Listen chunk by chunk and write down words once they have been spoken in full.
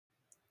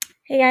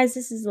Hey guys,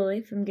 this is Lily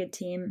from Good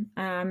Team.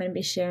 I'm going to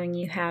be showing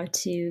you how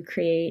to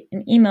create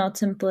an email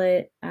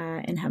template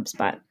in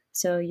HubSpot.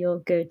 So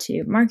you'll go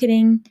to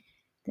Marketing,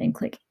 then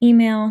click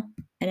Email,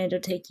 and it'll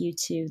take you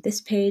to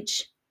this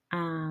page.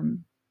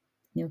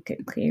 You'll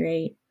click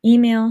Create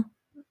Email.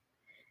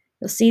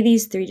 You'll see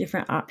these three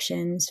different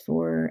options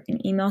for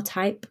an email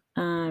type,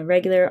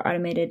 regular,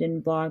 automated,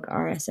 and blog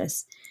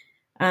RSS.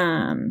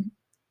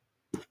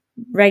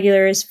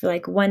 Regular is for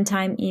like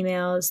one-time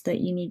emails that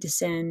you need to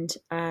send.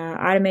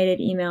 Automated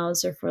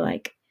emails are for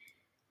like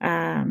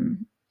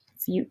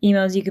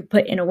emails you could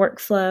put in a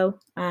workflow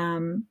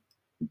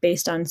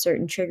based on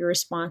certain trigger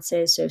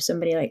responses. So if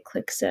somebody like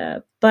clicks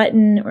a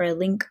button or a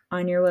link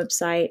on your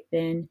website,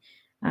 then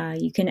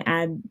you can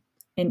add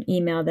an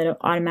email that'll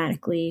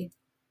automatically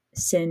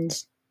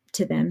send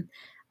to them.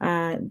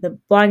 The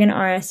blog and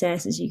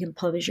RSS is you can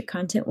publish your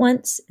content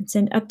once and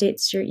send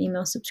updates to your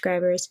email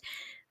subscribers.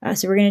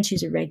 So we're going to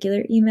choose a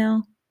regular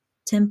email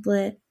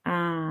template.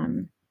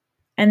 And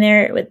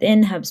there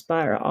within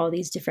HubSpot are all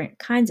these different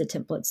kinds of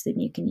templates that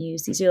you can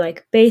use. These are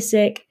like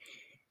basic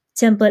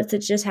templates that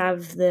just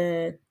have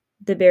the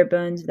bare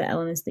bones of the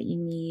elements that you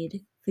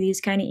need for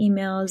these kind of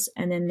emails.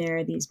 And then there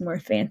are these more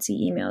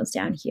fancy emails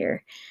down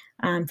here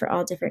for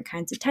all different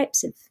kinds of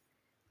types of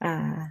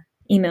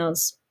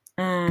emails.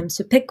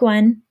 So pick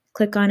one,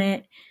 click on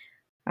it.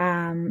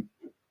 And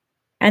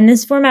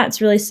this format's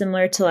really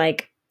similar to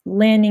like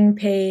landing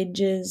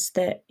pages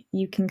that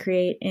you can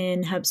create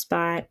in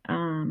HubSpot.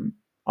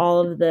 All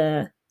of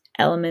the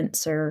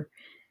elements are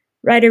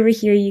right over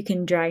here. You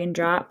can drag and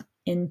drop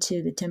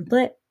into the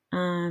template.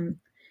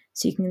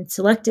 So you can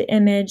select an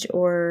image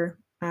or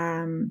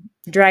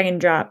drag and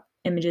drop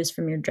images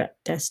from your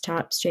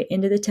desktop straight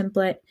into the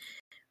template.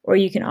 Or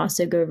you can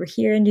also go over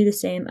here and do the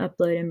same,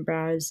 upload and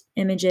browse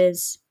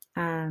images.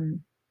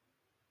 Then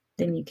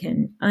you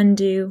can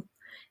undo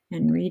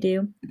and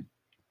redo.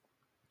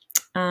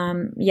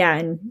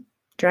 And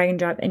drag and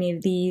drop any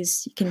of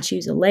these. You can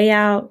choose a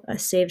layout, a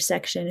saved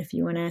section if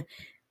you want to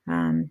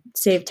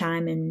save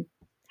time and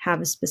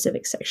have a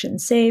specific section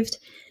saved.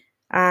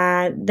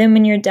 Then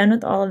when you're done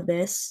with all of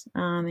this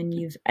and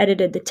you've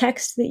edited the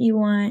text that you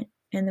want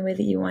and the way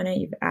that you want it,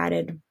 you've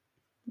added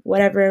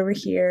whatever over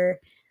here,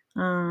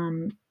 you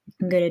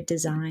can go to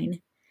design.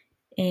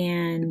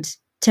 And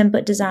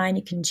template design,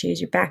 you can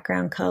choose your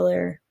background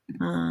color.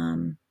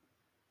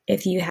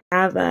 If you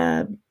have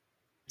a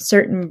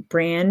certain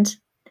brand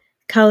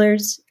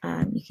colors,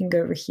 you can go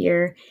over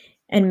here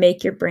and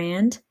make your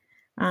brand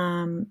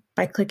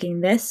by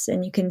clicking this,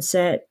 and you can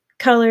set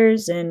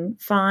colors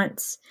and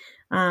fonts,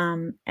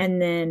 and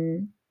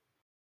then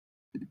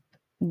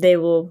they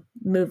will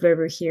move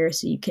over here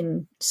so you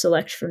can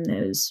select from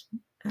those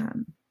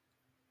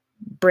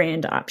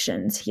brand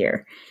options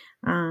here,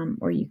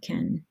 or you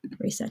can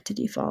reset to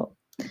default.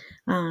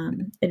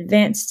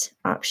 Advanced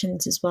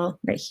options as well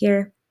right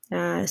here.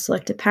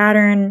 Select a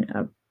pattern,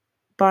 a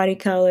body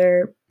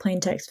color, plain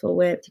text, full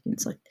width. You can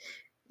select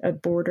a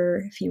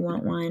border if you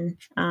want one.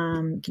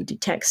 You can do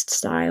text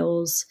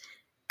styles,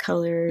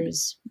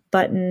 colors,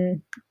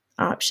 button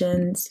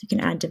options. You can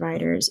add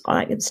dividers, all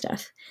that good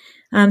stuff.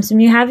 So when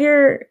you have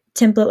your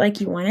template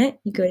like you want it,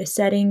 you go to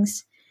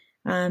settings,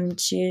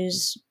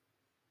 choose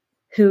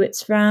who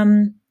it's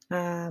from,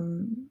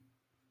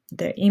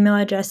 the email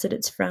address that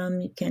it's from.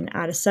 You can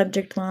add a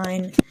subject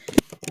line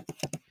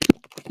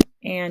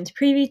and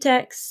preview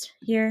text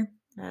here.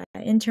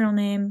 Internal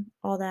name,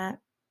 all that.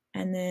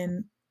 And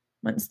then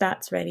once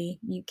that's ready,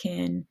 you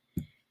can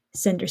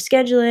send or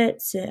schedule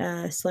it,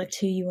 select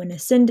who you want to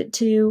send it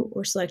to,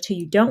 or select who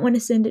you don't want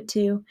to send it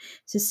to.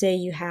 So say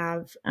you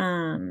have,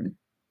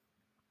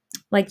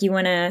 like you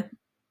want to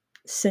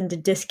send a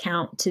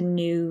discount to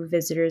new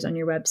visitors on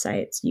your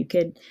websites. You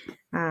could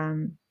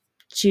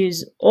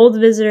choose old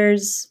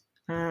visitors,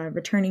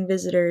 returning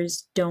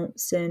visitors, don't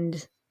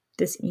send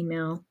this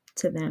email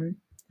to them.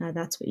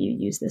 That's what you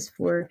use this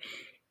for.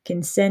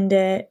 Can send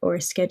it or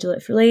schedule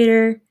it for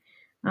later.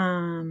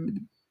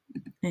 And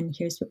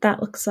here's what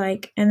that looks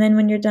like. And then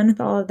when you're done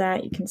with all of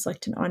that, you can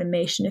select an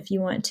automation if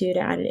you want to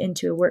add it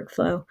into a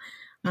workflow.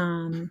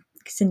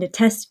 Send a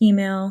test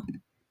email, you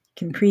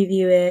can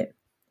preview it,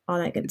 all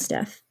that good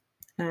stuff.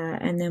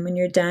 And then when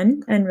you're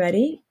done and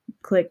ready,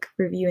 click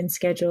review and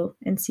schedule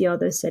and see all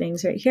those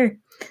settings right here.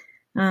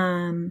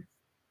 And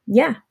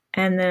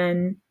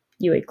then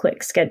you would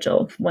click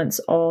schedule once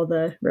all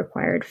the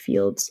required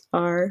fields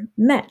are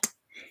met.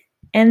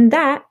 And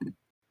that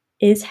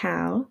is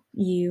how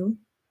you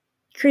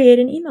create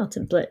an email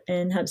template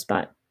in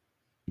HubSpot.